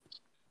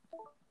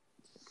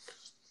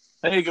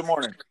Hey, good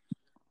morning.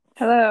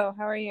 Hello,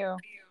 how are you?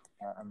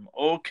 I'm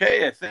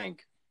okay, I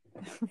think.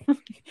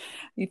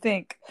 You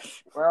think?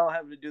 Well,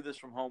 having to do this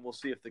from home, we'll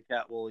see if the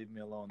cat will leave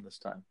me alone this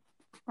time.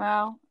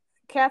 Well,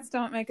 cats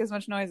don't make as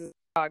much noise as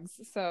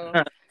dogs, so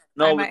I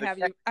No, but might the have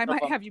cat you I up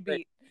might on have you the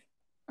beat.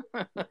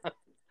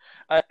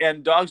 face.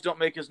 And dogs don't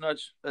make as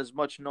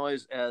much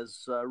noise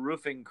as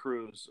roofing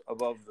crews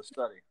above the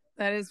study.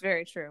 That is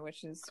very true,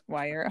 which is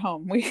why you're at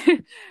home.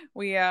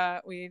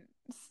 We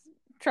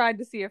tried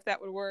to see if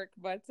that would work,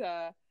 but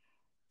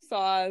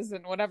saws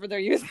and whatever they're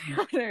using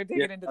when they're Yeah,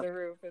 digging into the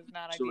roof is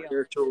not so ideal.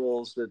 air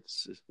tools.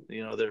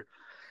 They're.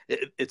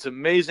 It's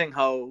amazing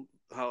how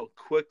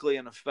quickly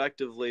and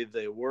effectively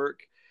they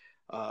work.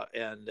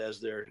 And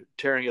as they're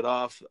tearing it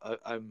off,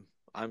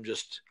 I'm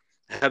just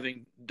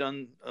having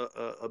done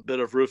a bit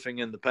of roofing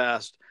in the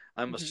past.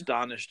 I'm Hmm.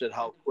 astonished at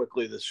how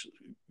quickly this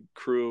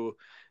crew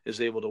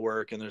is able to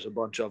work, and there's a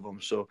bunch of them.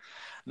 So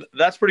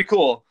that's pretty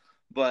cool.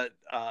 But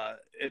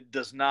it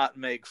does not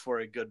make for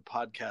a good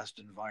podcast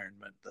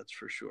environment. That's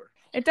for sure.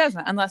 It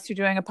doesn't, unless you're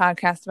doing a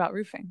podcast about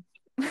roofing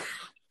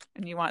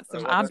and you want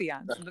some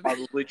ambiance That's in the back.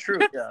 probably true.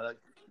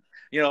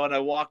 Yeah, and I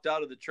walked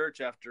out of the church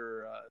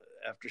after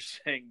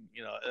saying,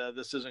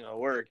 this isn't going to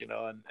work, and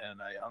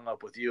I hung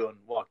up with you and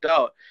walked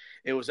out.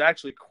 It was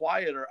actually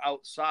quieter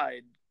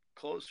outside,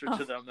 closer Oh,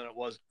 to them than it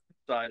was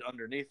inside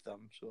underneath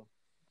them. So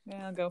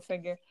yeah, go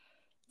figure.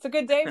 It's a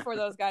good day for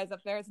those guys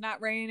up there. It's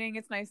not raining.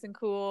 It's nice and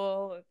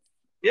cool. It's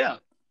yeah,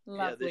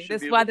 yeah, they lovely. should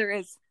be able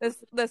to.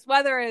 This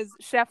weather is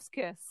chef's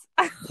kiss.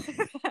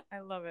 I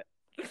love it.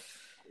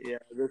 Yeah,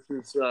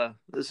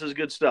 this is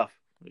good stuff.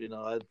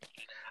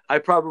 I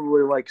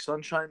probably like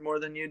sunshine more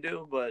than you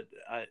do, but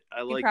I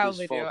You like these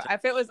probably fall do. If it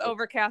temps. was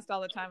overcast all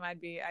the time, I'd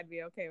be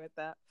okay with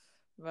that.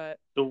 But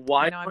So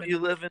why I'm don't in you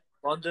live in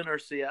London or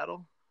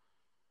Seattle?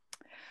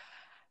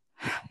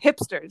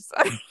 hipsters.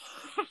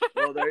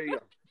 Well, there you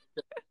go.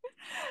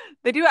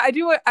 They do.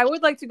 I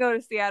would like to go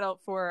to Seattle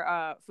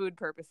for food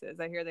purposes.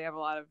 I hear they have a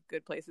lot of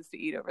good places to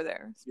eat over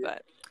there. Yeah,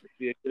 But it'd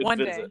be a good one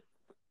visit. day,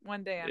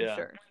 one day, I'm Yeah.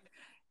 sure.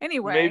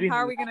 Anyway, Maybe how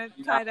are we going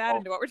to tie that now,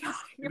 into what we're talking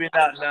maybe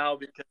about? not now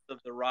because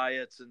of the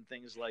riots and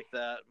things like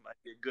that. Might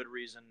be a good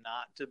reason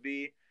not to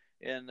be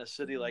in a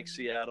city like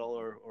Seattle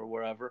or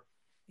wherever,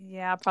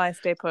 Yeah, I'll probably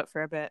stay put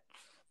for a bit.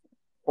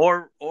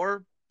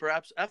 or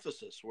perhaps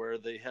Ephesus, where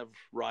they have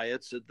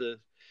riots at the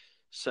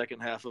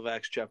second half of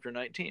Acts chapter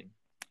 19.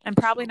 And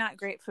probably So, not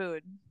great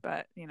food,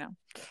 but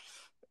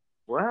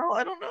well,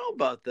 I don't know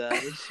about that.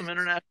 There's some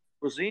international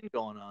cuisine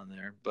going on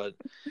there, but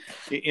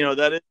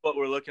that is what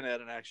we're looking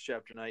at in Acts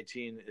chapter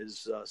 19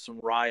 is some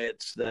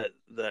riots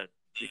that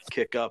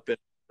kick up and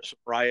some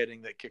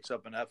rioting that kicks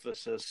up in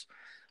Ephesus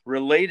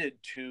related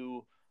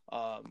to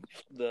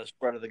the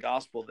spread of the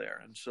gospel there.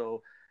 And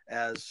so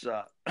as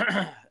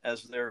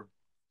as they're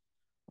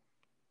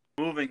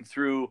moving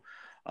through,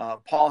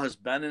 Paul has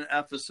been in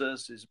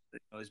Ephesus.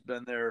 He's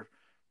been there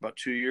about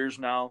 2 years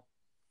now.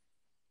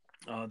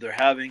 They're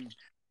having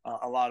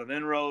a lot of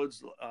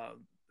inroads,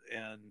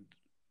 and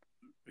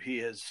he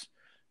has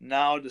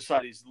now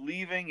decided he's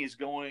leaving. He's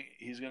going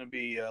to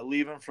be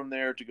leaving from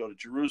there to go to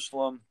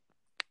Jerusalem,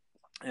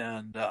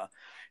 and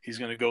he's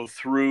going to go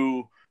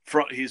through.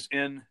 He's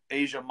in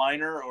Asia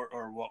Minor,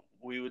 or what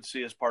we would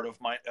see as part of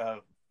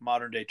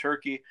modern day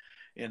Turkey.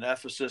 In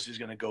Ephesus, he's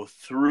going to go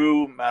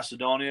through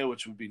Macedonia,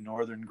 which would be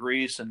northern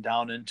Greece, and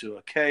down into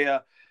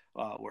Achaia,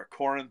 where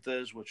Corinth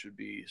is, which would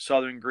be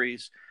southern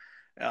Greece,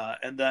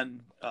 and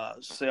then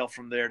sail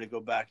from there to go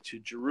back to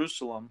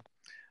Jerusalem.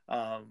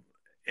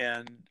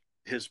 And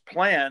his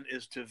plan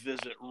is to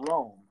visit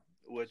Rome,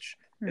 which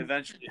hmm.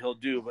 eventually he'll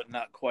do, but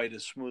not quite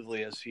as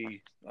smoothly as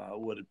he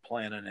would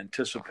plan and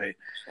anticipate.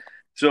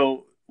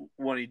 So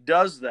when he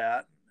does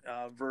that,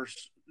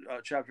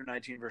 chapter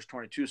 19, verse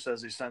 22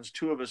 says he sends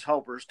two of his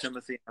helpers,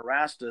 Timothy and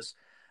Erastus,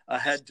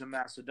 ahead to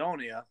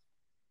Macedonia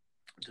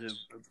to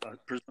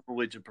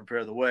presumably to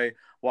prepare the way,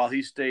 while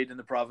he stayed in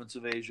the province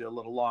of Asia a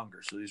little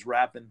longer. So he's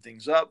wrapping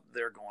things up.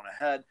 They're going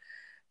ahead.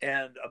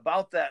 And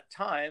about that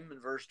time, in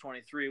verse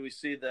 23, we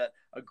see that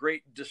a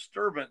great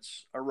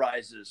disturbance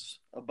arises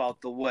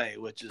about the way,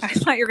 which is I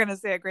thought you were going to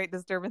say a great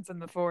disturbance in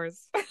the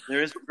force.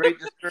 there is a great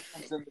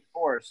disturbance in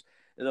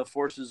the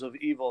forces of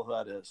evil,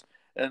 that is.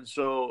 And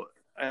so,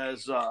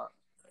 as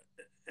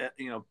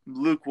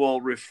Luke will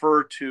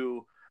refer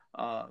to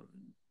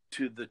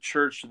the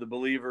church, to the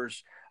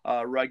believers,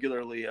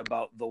 regularly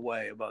about the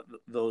way, about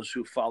those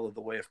who follow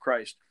the way of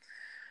Christ.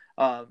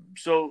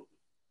 So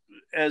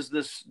as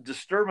this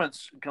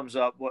disturbance comes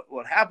up,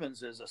 what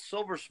happens is a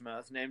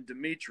silversmith named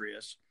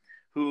Demetrius,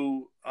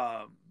 who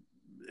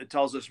it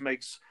tells us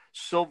makes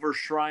silver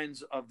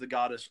shrines of the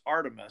goddess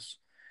Artemis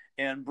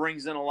and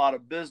brings in a lot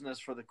of business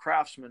for the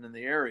craftsmen in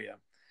the area.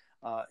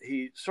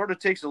 He sort of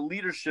takes a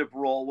leadership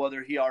role,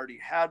 whether he already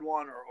had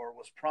one or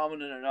was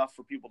prominent enough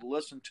for people to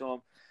listen to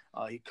him.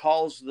 He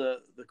calls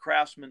the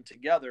craftsmen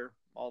together,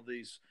 all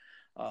these,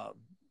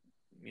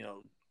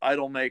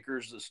 idol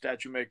makers, the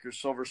statue makers,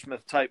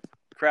 silversmith type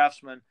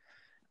craftsmen,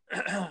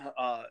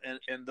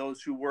 and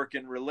those who work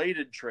in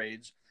related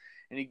trades.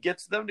 And he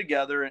gets them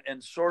together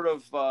and sort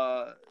of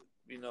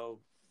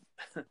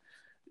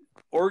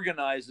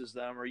organizes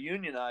them or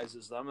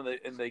unionizes them,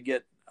 and they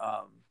get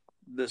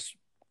this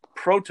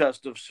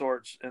protest of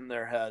sorts in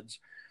their heads.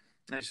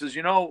 And he says,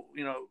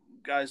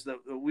 guys, that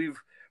we've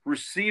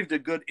received a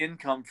good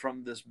income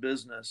from this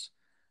business.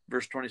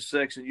 Verse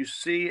 26, and you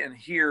see and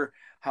hear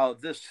how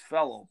this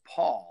fellow,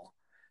 Paul,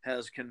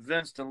 has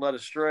convinced and led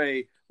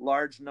astray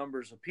large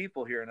numbers of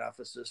people here in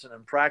Ephesus and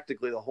in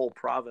practically the whole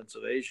province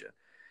of Asia.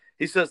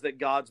 He says that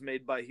gods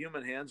made by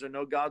human hands are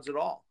no gods at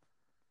all.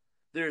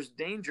 There's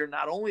danger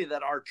not only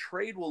that our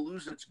trade will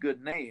lose its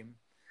good name,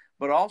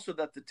 but also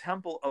that the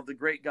temple of the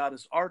great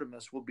goddess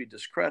Artemis will be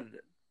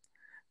discredited.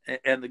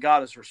 And the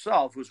goddess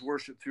herself, who's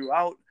worshipped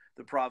throughout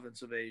the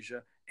province of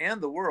Asia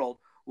and the world,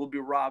 will be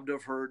robbed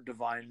of her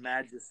divine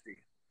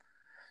majesty.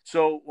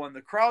 So when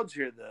the crowds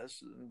hear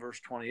this, in verse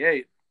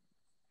 28,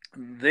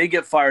 they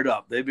get fired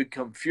up. They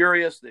become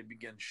furious. They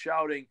begin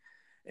shouting.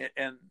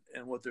 And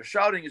what they're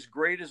shouting is,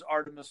 "Great is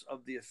Artemis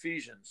of the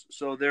Ephesians."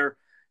 So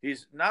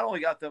he's not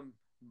only got them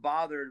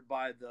bothered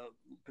by the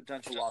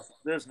potential loss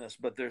of business,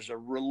 but there's a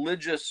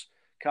religious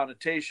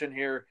connotation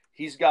here.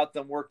 He's got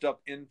them worked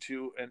up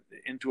into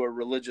a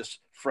religious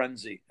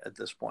frenzy at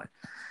this point.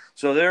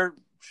 So they're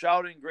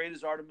shouting, "Great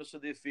is Artemis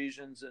of the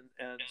Ephesians,"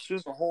 and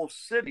soon the whole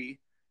city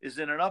is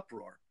in an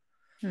uproar.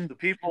 The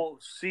people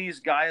seize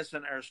Gaius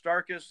and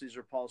Aristarchus. These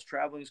are Paul's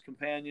traveling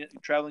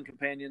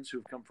companions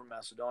who've come from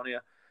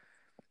Macedonia.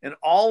 And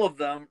all of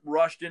them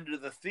rushed into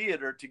the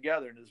theater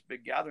together in this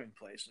big gathering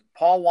place. And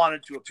Paul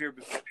wanted to appear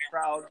before the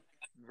crowd,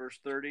 in verse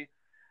 30.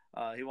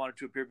 He wanted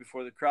to appear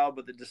before the crowd,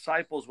 but the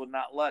disciples would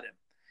not let him.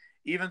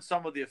 Even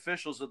some of the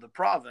officials of the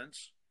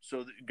province,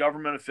 so the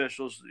government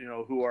officials,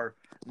 who are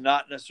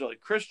not necessarily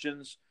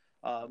Christians,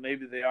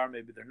 maybe they are,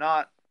 maybe they're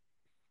not,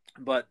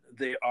 but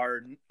they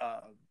are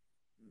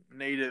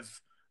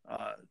native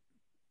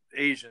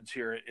Asians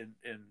here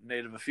in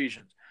native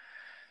Ephesians.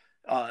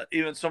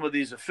 Even some of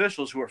these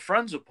officials who are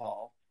friends of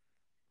Paul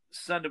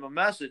send him a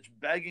message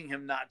begging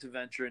him not to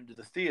venture into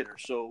the theater.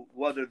 So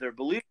whether they're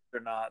believers or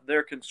not,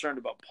 they're concerned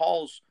about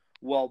Paul's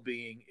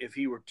well-being if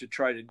he were to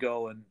try to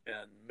go and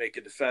make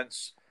a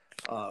defense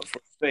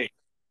for faith.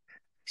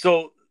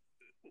 So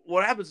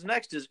what happens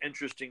next is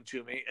interesting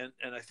to me,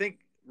 and I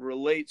think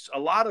relates, a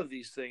lot of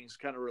these things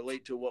kind of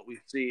relate to what we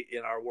see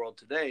in our world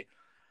today.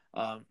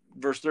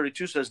 Verse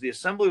 32 says, the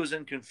assembly was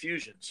in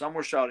confusion. Some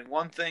were shouting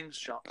one thing,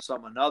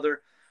 some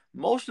another.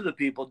 Most of the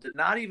people did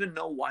not even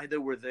know why they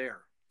were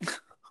there.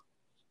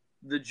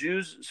 The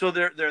Jews, so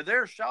they're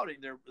there shouting,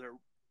 they're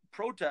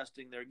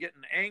protesting, they're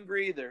getting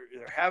angry, they're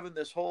having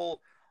this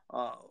whole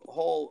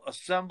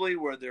assembly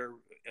where they're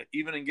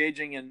even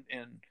engaging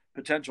in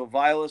potential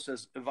violence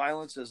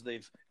as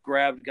they've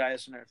grabbed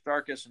Gaius and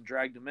Aristarchus and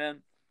dragged them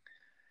in.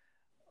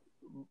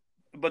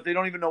 But they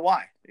don't even know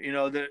why.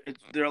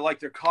 They're like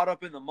they're caught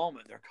up in the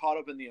moment. They're caught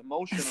up in the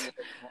emotion.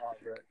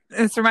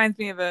 This reminds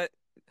me of a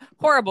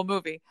horrible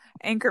movie,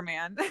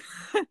 Anchorman.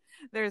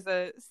 There's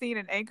a scene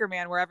in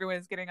Anchorman where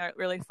everyone's getting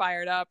really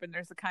fired up, and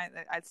there's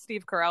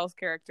Steve Carell's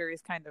character.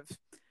 He's kind of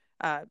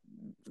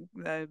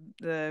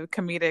the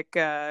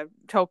comedic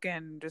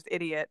token, just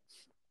idiot,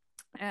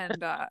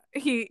 and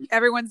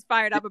everyone's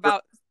fired up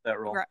about that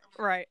role,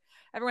 right?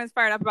 Everyone's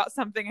fired up about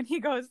something, and he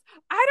goes,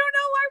 "I don't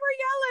know why we're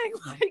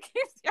yelling." He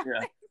keeps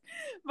yelling. Yeah.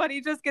 But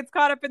he just gets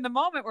caught up in the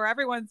moment where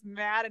everyone's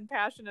mad and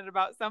passionate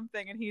about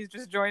something, and he's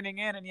just joining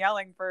in and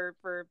yelling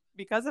for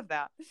because of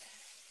that.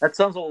 That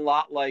sounds a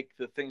lot like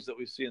the things that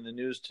we see in the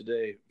news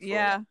today.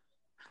 Yeah.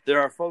 There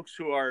are folks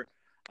who are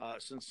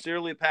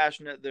sincerely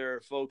passionate. There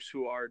are folks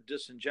who are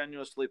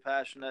disingenuously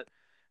passionate.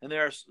 And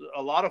there are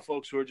a lot of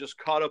folks who are just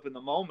caught up in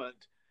the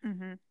moment,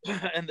 and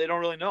they don't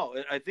really know.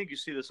 I think you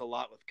see this a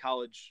lot with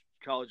college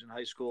and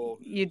high school.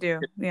 You do,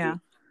 yeah.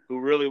 Who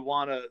really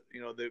want to,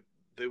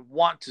 they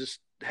want to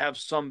have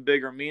some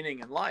bigger meaning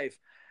in life.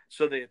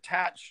 So they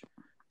attach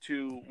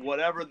to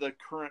whatever the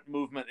current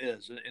movement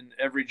is. In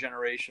every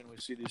generation, we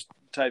see these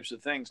types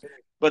of things,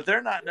 but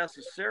they're not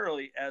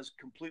necessarily as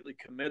completely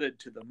committed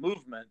to the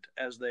movement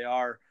as they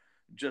are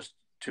just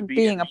to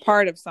being a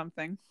part of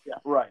something. Yeah,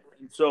 right.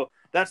 And so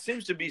that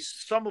seems to be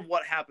some of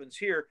what happens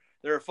here.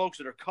 There are folks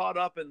that are caught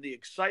up in the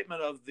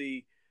excitement of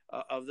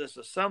this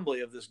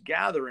assembly, of this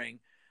gathering,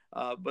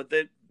 but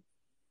they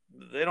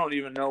don't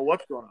even know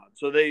what's going on.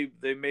 So they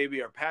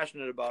maybe are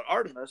passionate about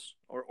Artemis,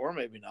 or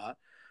maybe not,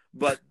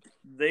 but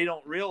they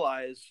don't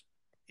realize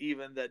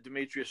even that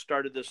Demetrius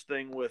started this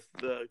thing with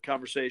the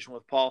conversation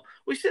with Paul.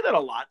 We see that a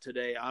lot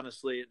today,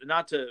 honestly,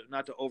 not to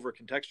over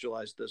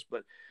contextualize this,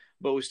 but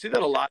we see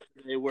that a lot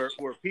today where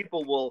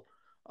people will,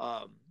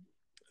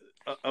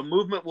 a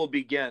movement will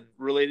begin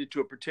related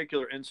to a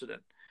particular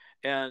incident,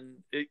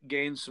 and it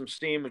gains some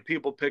steam and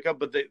people pick up,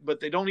 but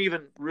they don't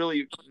even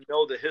really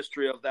know the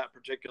history of that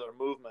particular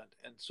movement.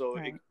 And so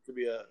It could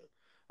be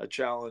a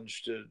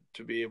challenge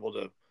to be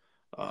able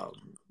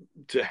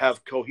to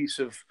have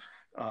cohesive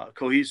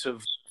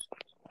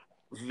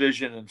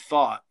vision and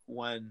thought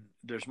when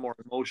there's more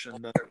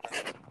emotion than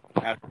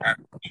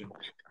action.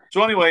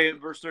 So anyway, in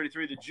verse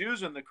 33, the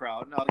Jews in the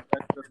crowd, now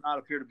that does not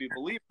appear to be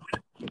believers,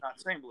 not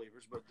same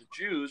believers, but the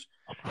Jews,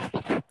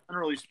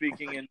 generally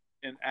speaking,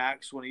 in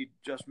Acts, when he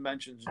just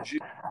mentions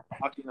Jews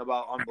talking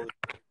about unbelievers,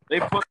 they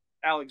put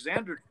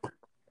Alexander,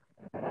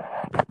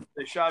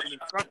 they shout an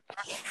instruction.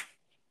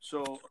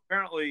 So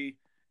apparently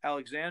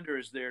Alexander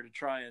is there to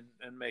try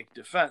and make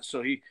defense.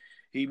 So he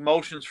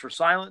motions for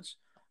silence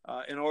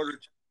in order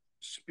to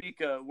speak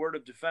a word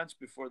of defense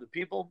before the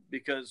people,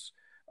 because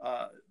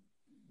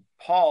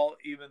Paul,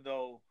 even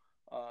though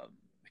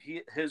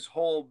his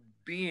whole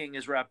being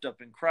is wrapped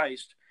up in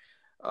Christ,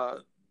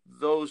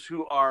 those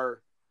who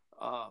are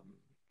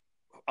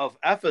of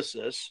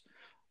Ephesus,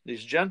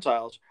 these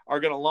Gentiles, are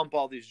going to lump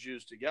all these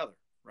Jews together,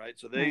 right?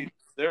 So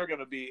they're going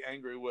to be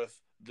angry with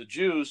the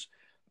Jews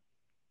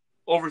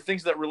over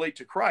things that relate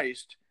to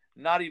Christ,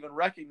 not even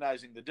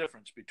recognizing the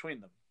difference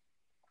between them.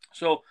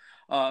 So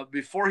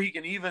before he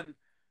can even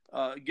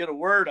get a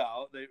word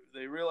out,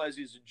 they realize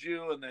he's a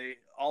Jew, and they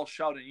all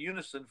shout in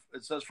unison.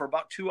 It says, for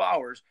about 2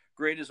 hours,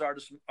 great is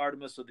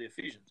Artemis of the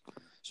Ephesians.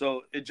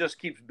 So it just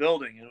keeps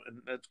building,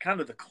 and that's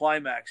kind of the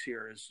climax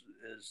here. Is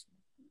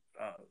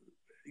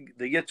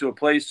they get to a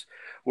place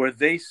where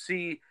they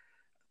see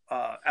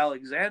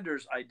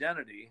Alexander's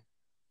identity.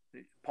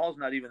 Paul's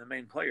not even the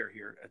main player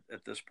here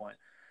at this point.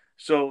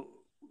 So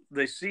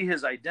they see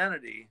his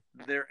identity.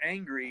 They're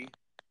angry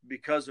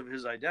because of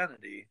his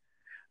identity.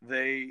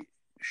 They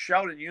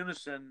shout in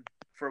unison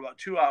for about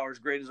 2 hours,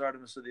 great is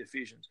Artemis of the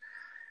Ephesians.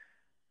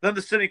 Then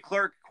the city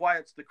clerk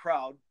quiets the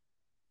crowd.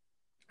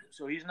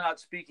 So he's not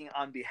speaking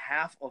on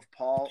behalf of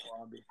Paul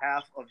or on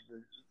behalf of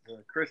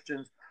the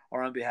Christians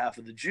or on behalf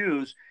of the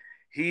Jews.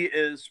 He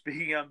is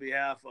speaking on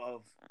behalf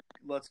of,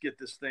 let's get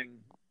this thing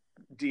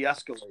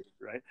de-escalated,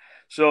 right?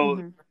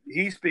 So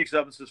he speaks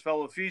up and says,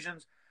 fellow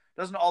Ephesians,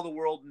 doesn't all the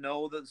world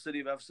know that the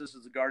city of Ephesus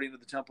is the guardian of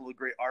the temple of the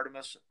great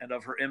Artemis and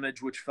of her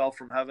image which fell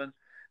from heaven?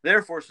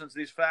 Therefore, since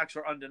these facts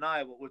are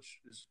undeniable, which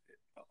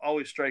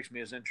always strikes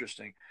me as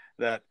interesting,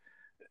 that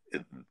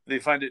they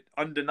find it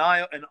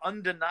an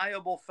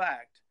undeniable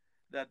fact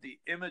that the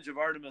image of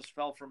Artemis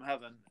fell from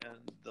heaven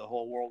and the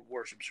whole world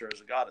worships her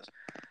as a goddess,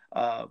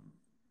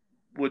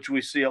 which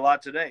we see a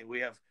lot today.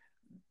 We have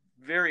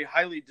very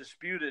highly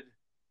disputed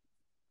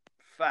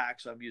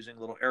facts, I'm using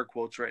little air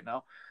quotes right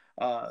now,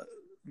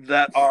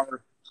 that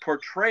are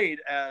portrayed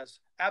as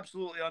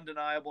absolutely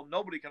undeniable.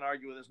 Nobody can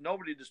argue with this.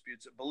 Nobody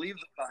disputes it. Believe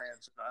the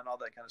science and all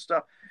that kind of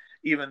stuff,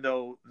 even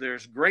though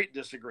there's great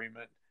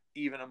disagreement,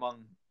 even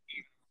among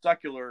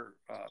secular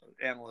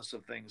analysts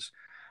of things,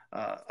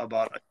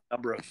 about a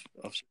number of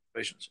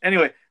situations.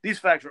 Anyway, these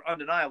facts are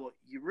undeniable.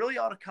 You really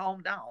ought to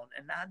calm down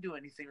and not do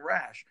anything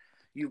rash.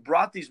 You've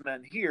brought these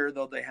men here,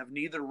 though they have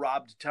neither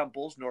robbed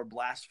temples nor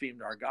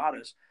blasphemed our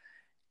goddess.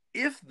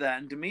 If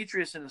then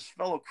Demetrius and his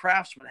fellow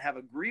craftsmen have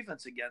a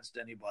grievance against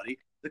anybody,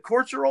 the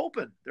courts are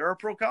open. There are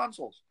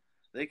proconsuls.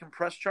 They can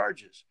press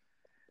charges.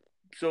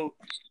 So,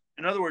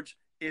 in other words,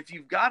 if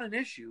you've got an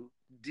issue,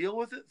 deal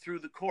with it through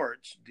the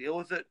courts. Deal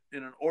with it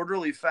in an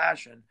orderly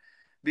fashion,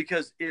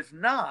 because if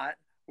not,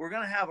 we're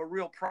going to have a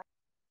real problem.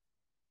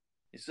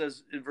 It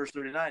says in verse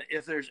 39,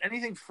 if there's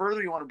anything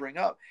further you want to bring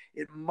up,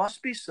 it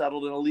must be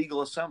settled in a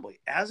legal assembly.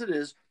 As it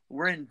is,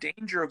 we're in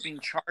danger of being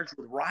charged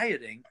with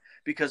rioting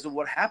because of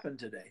what happened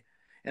today.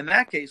 In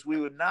that case, we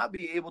would not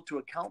be able to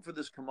account for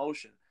this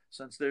commotion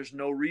since there's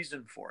no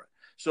reason for it.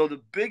 So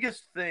the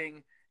biggest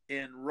thing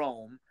in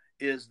Rome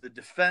is the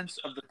defense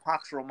of the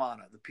Pax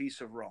Romana, the peace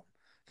of Rome.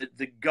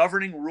 The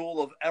governing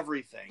rule of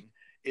everything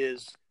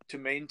is to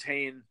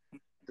maintain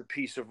the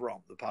peace of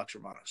Rome, the Pax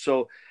Romana.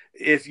 So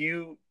if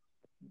you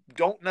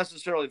don't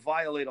necessarily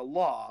violate a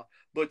law,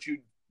 but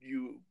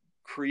you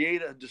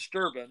create a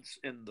disturbance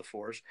in the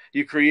force,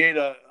 you create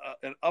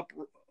an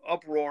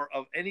uproar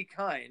of any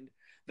kind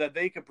that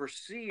they can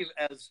perceive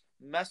as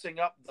messing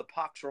up the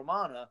Pax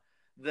Romana,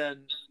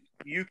 then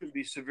you can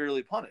be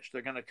severely punished.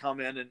 They're going to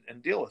come in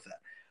and deal with that.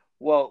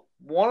 Well,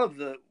 one of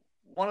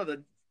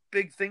the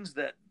big things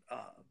that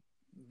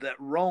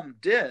Rome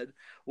did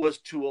was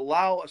to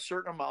allow a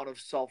certain amount of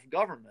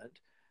self-government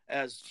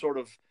as sort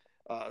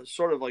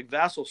of like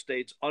vassal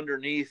states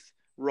underneath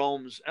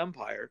Rome's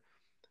empire.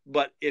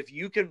 But if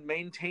you can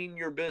maintain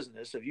your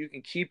business, if you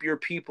can keep your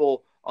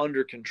people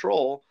under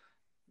control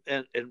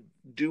and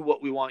do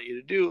what we want you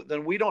to do,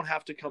 then we don't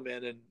have to come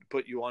in and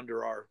put you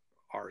under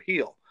our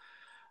heel.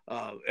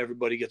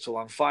 Everybody gets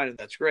along fine, and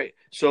that's great.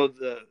 So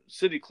the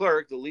city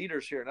clerk, the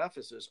leaders here in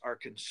Ephesus, are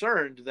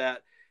concerned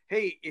that,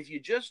 hey, if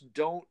you just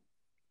don't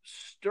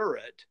stir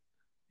it,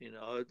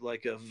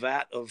 like a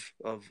vat of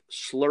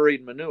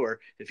slurried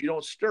manure, if you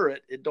don't stir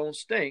it, it don't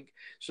stink.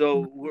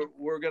 So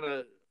we're going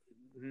to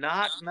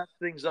not mess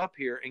things up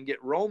here and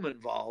get Rome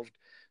involved.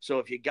 So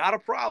if you got a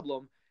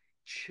problem,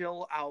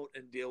 chill out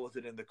and deal with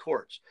it in the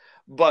courts.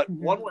 But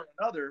one way or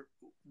another,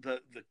 the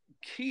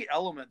key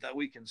element that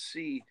we can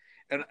see,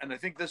 and I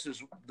think this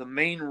is the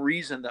main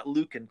reason that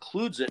Luke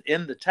includes it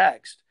in the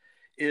text,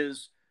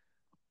 is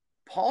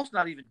Paul's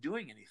not even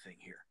doing anything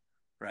here,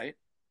 right?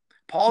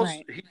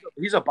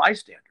 He's a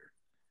bystander.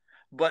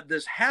 But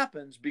this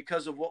happens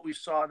because of what we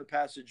saw in the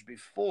passage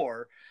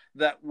before,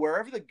 that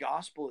wherever the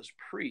gospel is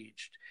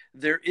preached,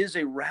 there is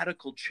a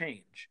radical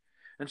change.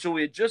 And so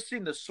we had just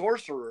seen the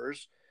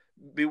sorcerers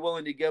be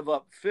willing to give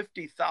up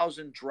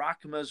 50,000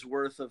 drachmas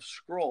worth of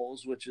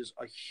scrolls, which is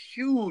a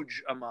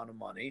huge amount of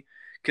money,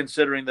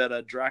 considering that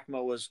a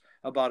drachma was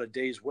about a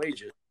day's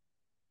wages.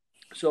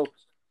 So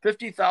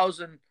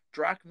 50,000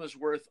 drachmas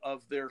worth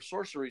of their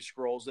sorcery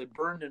scrolls, they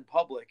burned in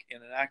public in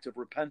an act of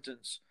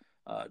repentance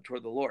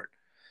toward the Lord.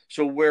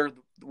 So where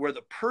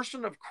the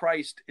person of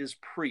Christ is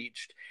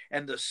preached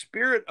and the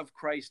Spirit of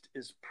Christ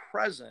is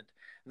present,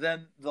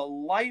 then the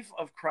life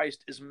of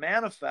Christ is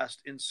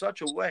manifest in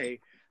such a way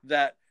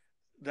that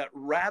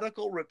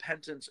radical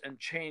repentance and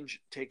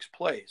change takes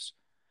place.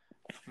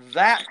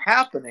 That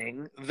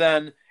happening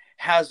then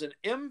has an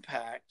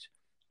impact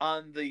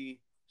on the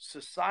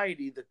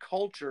society, the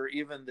culture,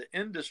 even the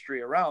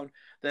industry around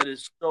that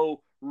is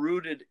so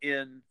rooted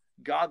in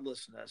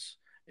godlessness,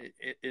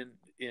 in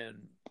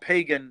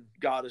pagan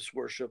goddess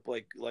worship,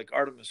 like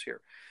Artemis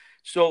here.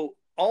 So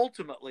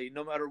ultimately,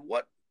 no matter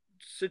what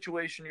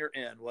situation you're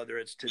in, whether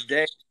it's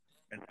today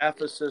in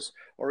Ephesus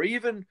or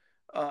even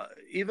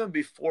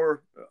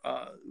before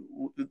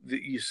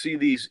you see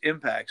these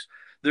impacts,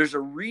 there's a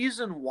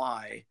reason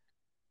why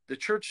the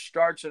church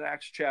starts in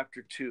Acts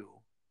chapter 2.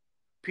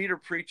 Peter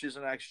preaches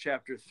in Acts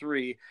chapter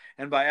 3,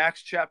 and by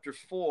Acts chapter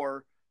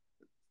 4,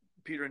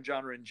 Peter and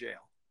John are in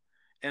jail.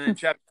 And in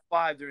chapter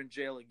 5, they're in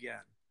jail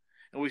again.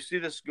 And we see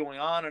this going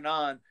on and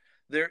on.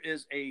 There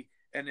is an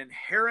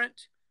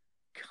inherent,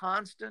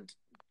 constant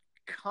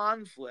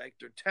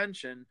conflict or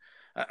tension.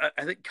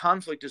 I think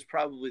conflict is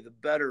probably the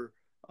better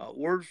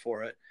word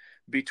for it,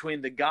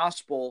 between the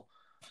gospel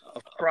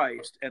of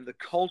Christ and the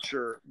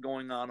culture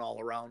going on all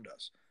around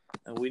us.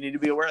 And we need to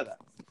be aware of that.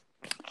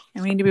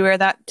 And we need to be aware of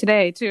that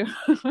today, too.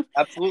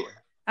 Absolutely.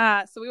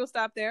 So we will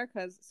stop there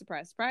because,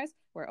 surprise, surprise,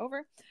 we're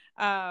over.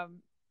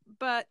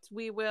 But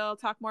we will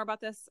talk more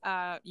about this.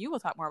 You will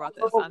talk more about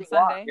this on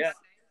Sunday. Yeah.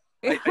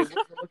 I was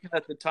looking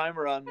at the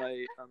timer on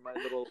my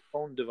little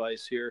phone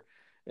device here,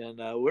 and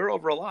we're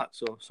over a lot.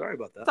 So sorry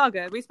about that. It's all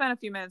good. We spent a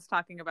few minutes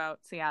talking about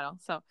Seattle.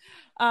 So,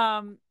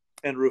 and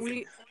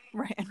roofing.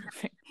 And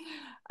roofing.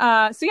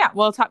 So yeah,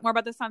 we'll talk more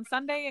about this on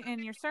Sunday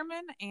in your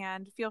sermon,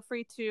 and feel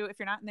free to, if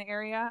you're not in the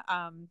area,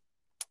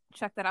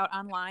 check that out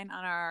online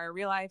on our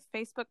Real Life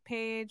Facebook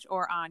page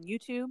or on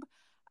YouTube.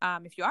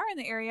 If you are in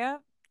the area,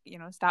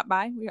 stop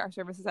by. Our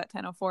service is at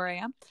 10:04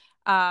 a.m.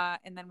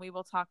 And then we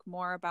will talk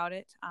more about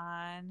it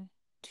on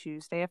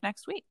Tuesday of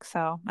next week.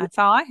 So that's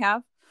all I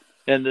have.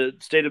 And the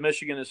state of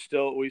Michigan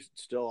we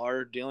still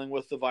are dealing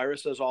with the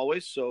virus as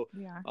always. So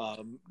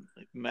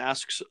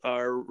masks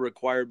are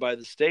required by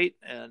the state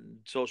and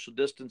social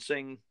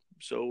distancing.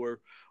 So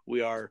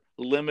we are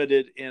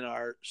limited in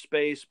our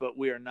space, but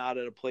we are not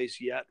at a place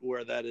yet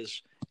where that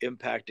is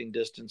impacting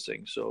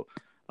distancing. So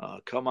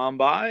come on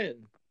by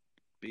and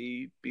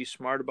be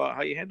smart about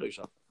how you handle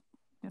yourself.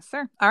 Yes,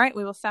 sir. All right.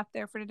 We will stop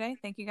there for today.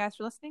 Thank you guys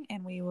for listening,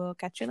 and we will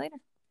catch you later.